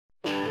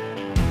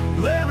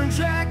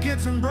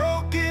jackets and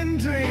broken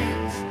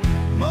dreams,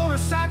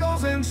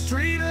 motorcycles and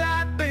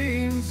streetlight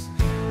beams,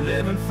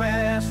 living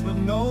fast with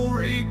no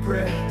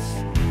regrets,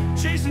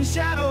 chasing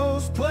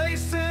shadows,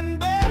 placing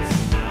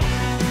bets.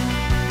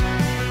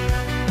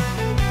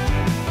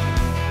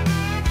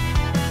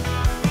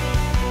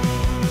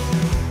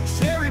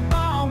 Cherry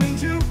bombing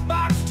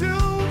jukebox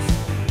tunes,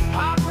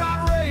 hot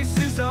rod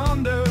races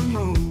under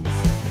moons,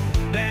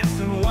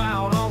 dancing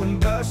wild on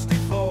dusty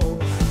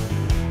floors,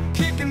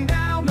 kicking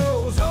down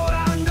those old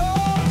iron doors.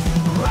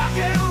 Rock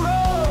and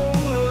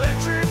roll,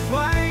 electric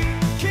flame,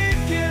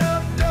 kicking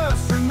up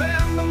dust,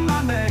 remember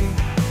my name.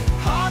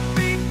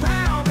 Heartbeat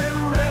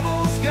pounding,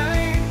 rebels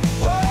game,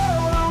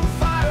 world on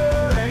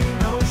fire,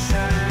 ain't no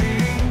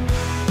shame.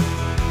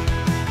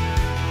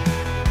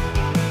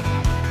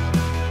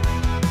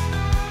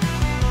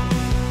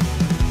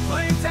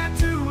 Flame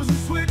tattoos and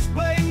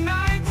switchblade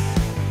nights,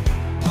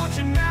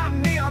 punching out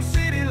neon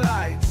city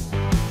lights,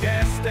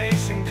 gas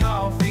station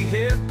coffee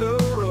hit the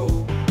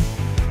road,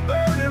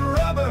 burning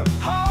rubber,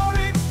 heart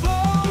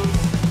explodes,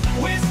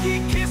 whiskey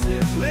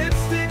kisses,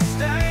 lipstick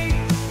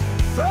stains,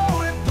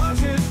 throwing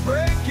punches,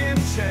 breaking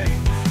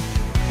chains,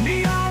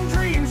 neon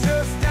dreams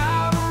just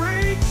out of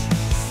reach,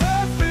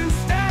 surfing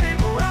static,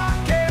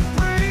 rock and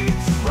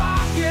preach.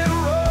 Rock and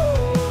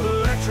roll,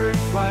 electric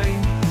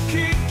flame,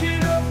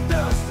 kicking up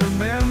dust,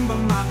 remember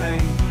my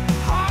name.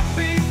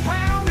 Heartbeat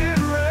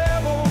pounding,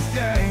 rebels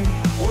game,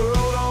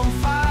 world on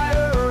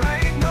fire,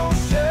 ain't no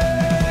shame.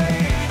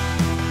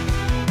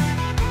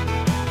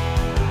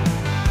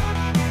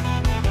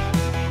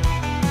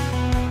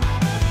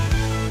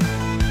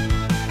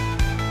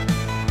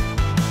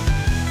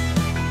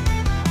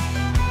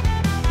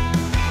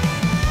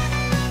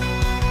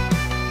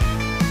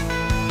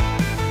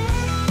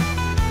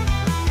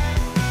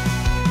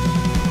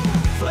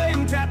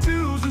 Flame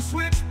tattoos and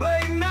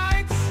switchblade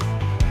nights,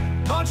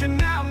 punching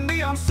out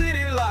neon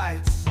city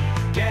lights,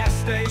 gas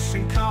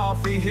station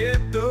coffee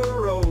hit the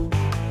road,